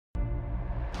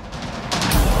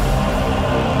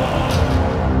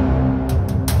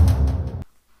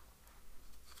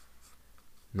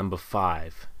Number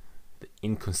 5, the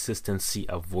inconsistency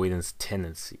avoidance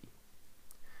tendency.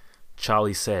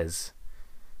 Charlie says,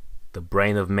 the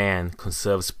brain of man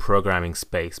conserves programming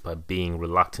space by being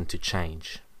reluctant to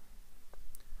change.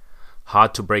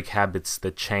 Hard to break habits,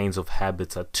 the chains of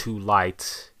habits are too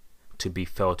light to be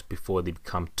felt before they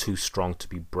become too strong to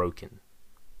be broken.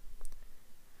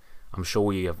 I'm sure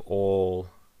we have all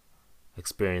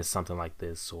experienced something like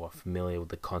this or are familiar with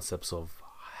the concepts of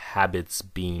habits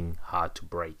being hard to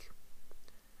break.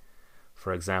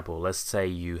 For example, let's say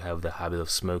you have the habit of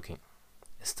smoking.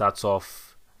 It starts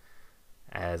off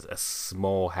as a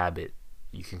small habit.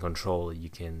 You can control it, you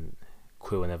can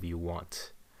quit whenever you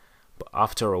want. But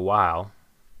after a while,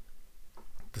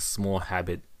 the small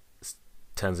habit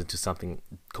turns into something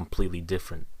completely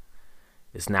different.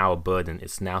 It's now a burden.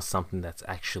 It's now something that's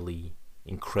actually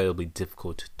incredibly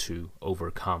difficult to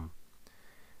overcome.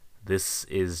 This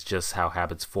is just how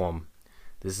habits form.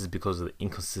 This is because of the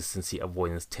inconsistency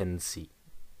avoidance tendency.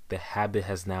 The habit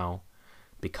has now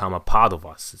become a part of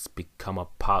us. It's become a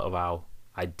part of our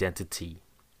identity,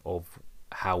 of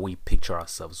how we picture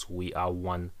ourselves. We are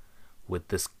one with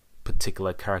this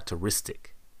particular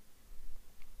characteristic.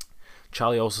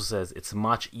 Charlie also says it's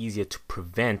much easier to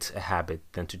prevent a habit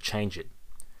than to change it.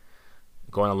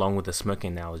 Going along with the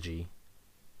smoking analogy,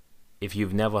 if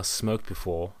you've never smoked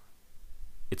before,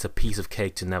 it's a piece of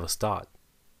cake to never start.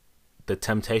 The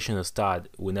temptation to start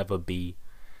will never be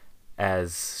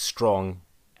as strong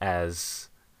as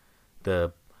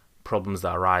the problems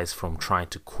that arise from trying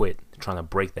to quit, trying to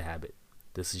break the habit.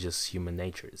 This is just human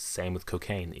nature. It's the same with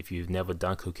cocaine. If you've never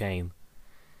done cocaine,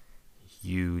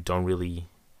 you don't really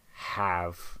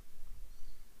have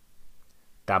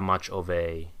that much of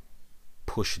a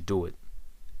push to do it,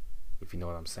 if you know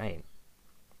what I'm saying.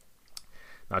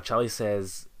 Now, Charlie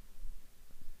says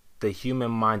the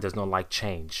human mind does not like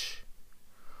change,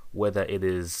 whether it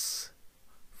is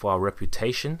for our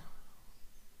reputation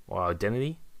or our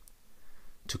identity,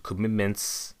 to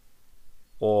commitments,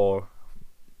 or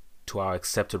to our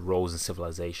accepted roles in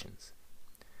civilizations.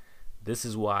 This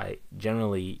is why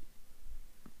generally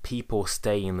people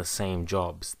stay in the same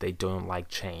jobs. They don't like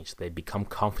change. They become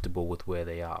comfortable with where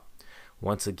they are.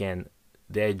 Once again,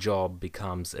 their job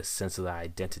becomes a sense of their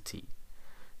identity.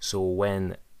 So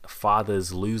when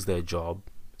fathers lose their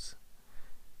jobs,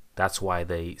 that's why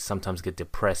they sometimes get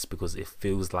depressed, because it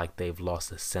feels like they've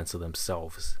lost a sense of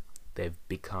themselves. They've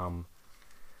become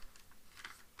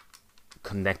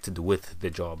connected with the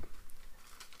job.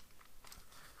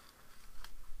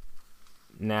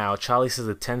 Now, Charlie says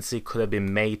the tendency could have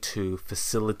been made to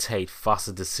facilitate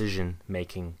faster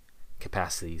decision-making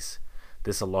capacities.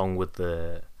 This along with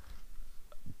the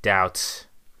doubt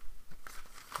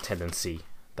tendency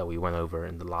that we went over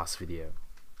in the last video.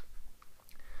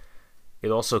 It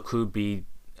also could be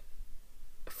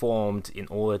formed in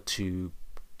order to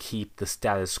keep the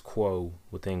status quo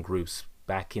within groups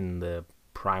back in the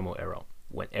primal era,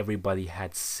 when everybody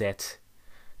had set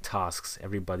tasks,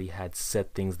 everybody had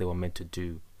set things they were meant to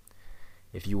do.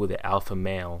 If you were the alpha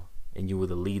male and you were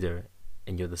the leader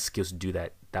and you had the skills to do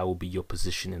that, that would be your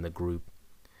position in the group.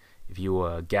 If you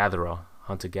were a gatherer,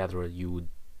 hunter-gatherer, you would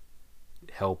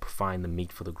help find the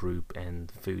meat for the group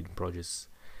and food and produce.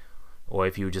 Or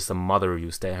if you were just a mother,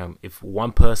 you stay at home. If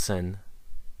one person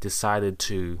decided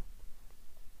to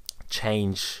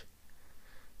change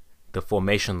the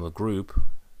formation of the group,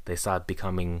 they start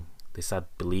believing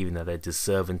that they're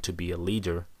deserving to be a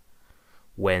leader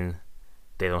when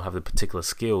they don't have the particular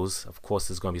skills. Of course,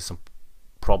 there's going to be some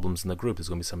problems in the group. There's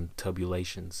going to be some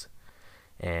turbulations.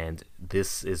 And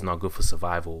this is not good for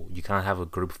survival. You can't have a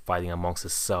group fighting amongst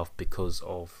itself because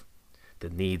of the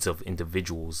needs of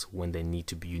individuals when they need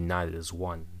to be united as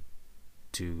one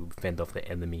to fend off their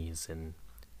enemies and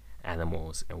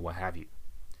animals and what have you.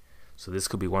 So this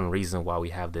could be one reason why we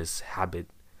have this habit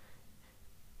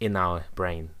in our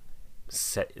brain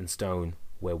set in stone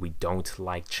where we don't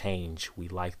like change. We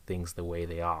like things the way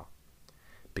they are,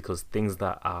 because things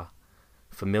that are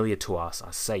familiar to us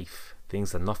are safe.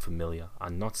 Things that are not familiar are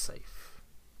not safe.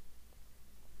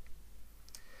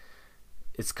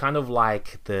 It's kind of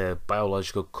like the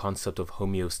biological concept of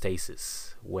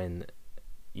homeostasis, when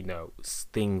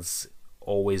things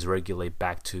always regulate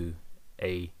back to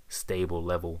a stable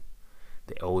level.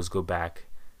 They always go back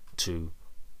to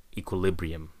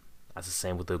equilibrium. That's the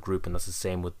same with the group, and that's the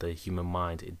same with the human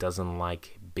mind. It doesn't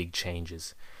like big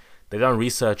changes. They've done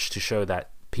research to show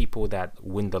that people that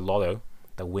win the lotto,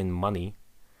 that win money,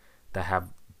 that have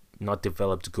not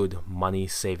developed good money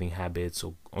saving habits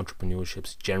or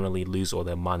entrepreneurships, generally lose all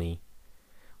their money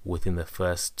within the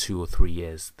first 2 or 3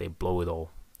 years. They blow it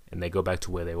all and they go back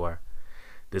to where they were.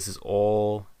 This is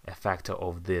all a factor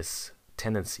of this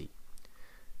tendency.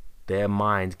 Their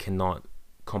mind cannot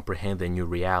comprehend the new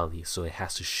reality, so it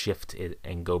has to shift it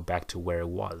and go back to where it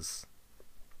was.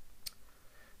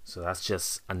 So that's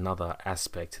just another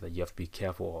aspect that you have to be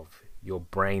careful of. Your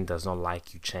brain does not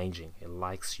like you changing. It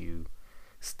likes you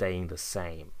staying the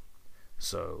same.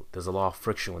 So there's a lot of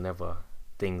friction whenever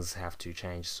things have to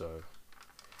change. So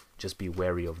just be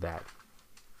wary of that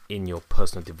in your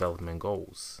personal development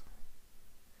goals.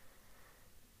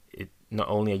 Not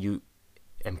only are you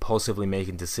impulsively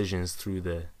making decisions through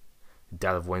the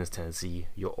data avoidance tendency,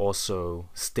 you're also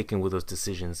sticking with those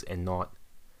decisions and not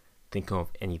thinking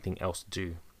of anything else to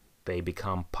do. They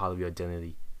become part of your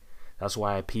identity. That's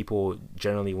why people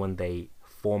generally, when they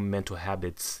form mental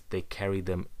habits, they carry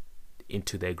them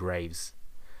into their graves.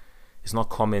 It's not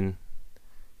common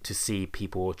to see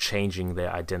people changing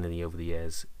their identity over the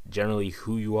years. Generally,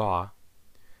 who you are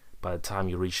by the time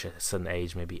you reach a certain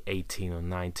age, maybe 18 or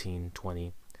 19,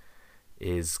 20,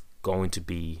 is going to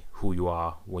be who you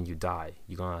are when you die.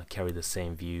 You're going to carry the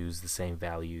same views, the same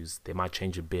values. They might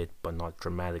change a bit, but not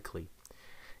dramatically.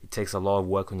 It takes a lot of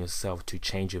work on yourself to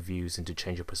change your views and to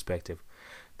change your perspective.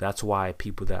 That's why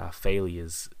people that are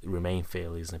failures remain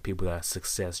failures, and people that are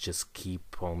success just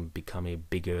keep on becoming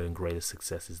bigger and greater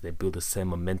successes. They build the same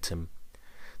momentum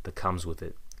that comes with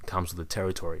it, comes with the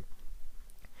territory.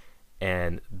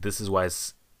 And this is why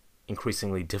it's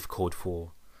increasingly difficult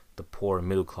for the poor and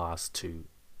middle class to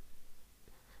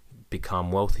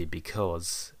become wealthy,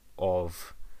 because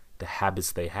of the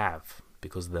habits they have,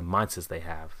 because of the mindsets they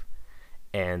have,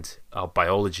 and our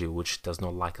biology, which does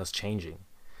not like us changing.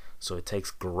 So it takes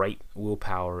great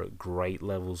willpower, great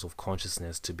levels of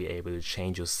consciousness to be able to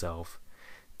change yourself,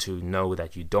 to know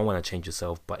that you don't want to change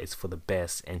yourself, but it's for the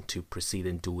best, and to proceed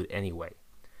and do it anyway.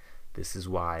 This is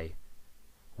why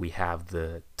we have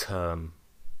the term,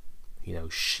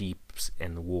 sheep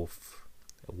and wolf,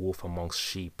 a wolf amongst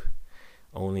sheep.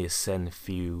 Only a certain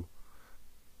few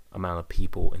amount of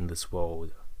people in this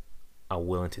world are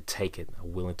willing to take it, are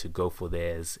willing to go for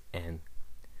theirs and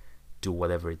do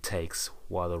whatever it takes,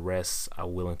 while the rest are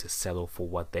willing to settle for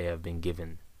what they have been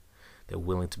given. They're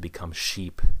willing to become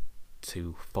sheep,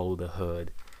 to follow the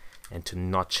herd, and to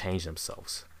not change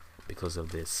themselves because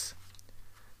of this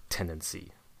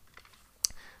tendency.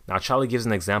 Now, Charlie gives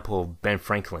an example of Ben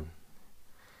Franklin.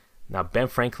 Now, Ben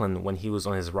Franklin, when he was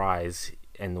on his rise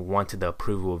and wanted the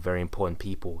approval of very important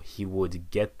people, he would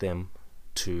get them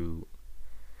to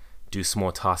do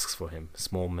small tasks for him,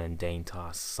 small mundane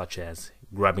tasks, such as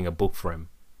grabbing a book for him.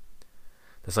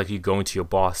 That's like you going to your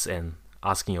boss and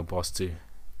asking your boss to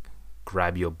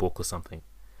grab your book or something.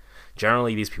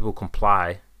 Generally, these people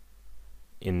comply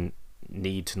in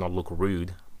need to not look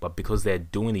rude, but because they're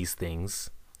doing these things,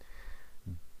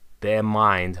 their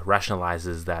mind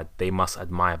rationalizes that they must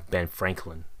admire Ben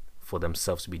Franklin for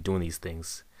themselves to be doing these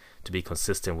things, to be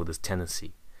consistent with this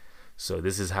tendency. So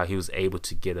this is how he was able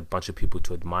to get a bunch of people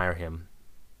to admire him,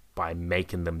 by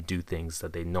making them do things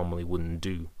that they normally wouldn't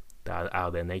do, that are out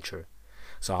of their nature.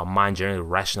 So our mind generally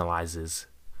rationalizes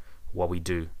what we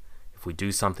do. If we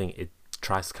do something, it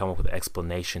tries to come up with an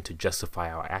explanation to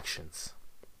justify our actions.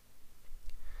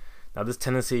 Now, this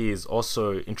tendency is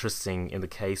also interesting in the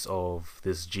case of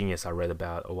this genius I read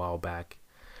about a while back.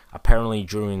 Apparently,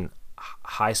 during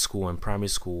high school and primary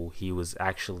school, he was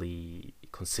actually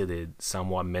considered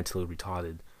somewhat mentally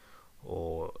retarded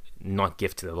or not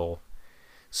gifted at all.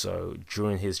 So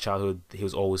during his childhood, he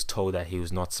was always told that he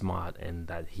was not smart and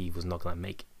that he was not going to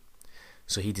make it.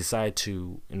 So he decided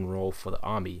to enroll for the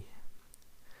army.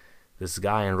 This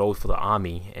guy enrolled for the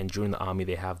army, and during the army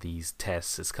they have these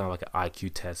tests. It's kind of like an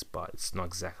IQ test, but it's not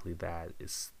exactly that.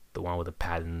 It's the one with the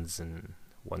patterns and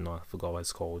whatnot. I forgot what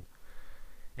it's called.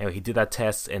 Anyway, he did that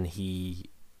test and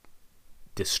he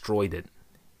destroyed it.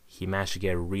 He managed to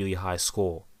get a really high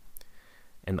score.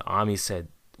 And the army said,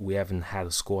 "We haven't had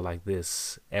a score like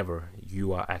this ever.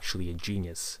 You are actually a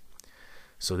genius."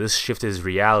 So this shifted his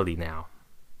reality now.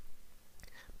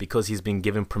 Because he's been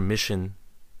given permission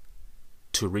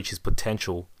to reach his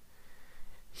potential,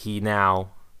 he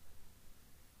now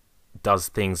does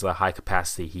things at a high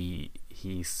capacity.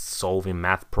 He's solving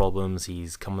math problems.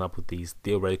 He's coming up with these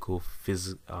theoretical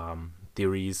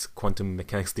theories, quantum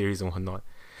mechanics theories and whatnot.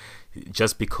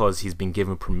 Just because he's been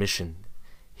given permission,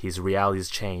 his reality has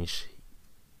changed.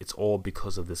 It's all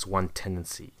because of this one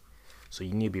tendency. So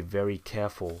you need to be very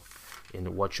careful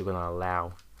in what you're going to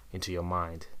allow into your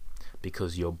mind,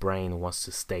 because your brain wants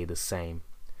to stay the same.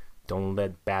 Don't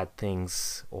let bad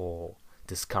things or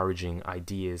discouraging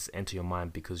ideas enter your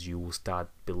mind, because you will start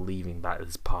believing that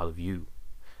it's part of you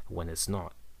when it's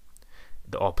not.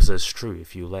 The opposite is true.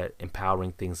 If you let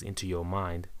empowering things into your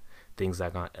mind, things that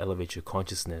are going to elevate your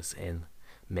consciousness and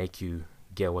make you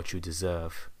get what you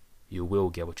deserve, you will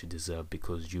get what you deserve,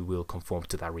 because you will conform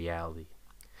to that reality.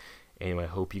 Anyway, I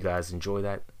hope you guys enjoy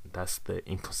that. That's the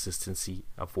inconsistency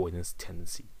avoidance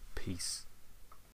tendency. Peace.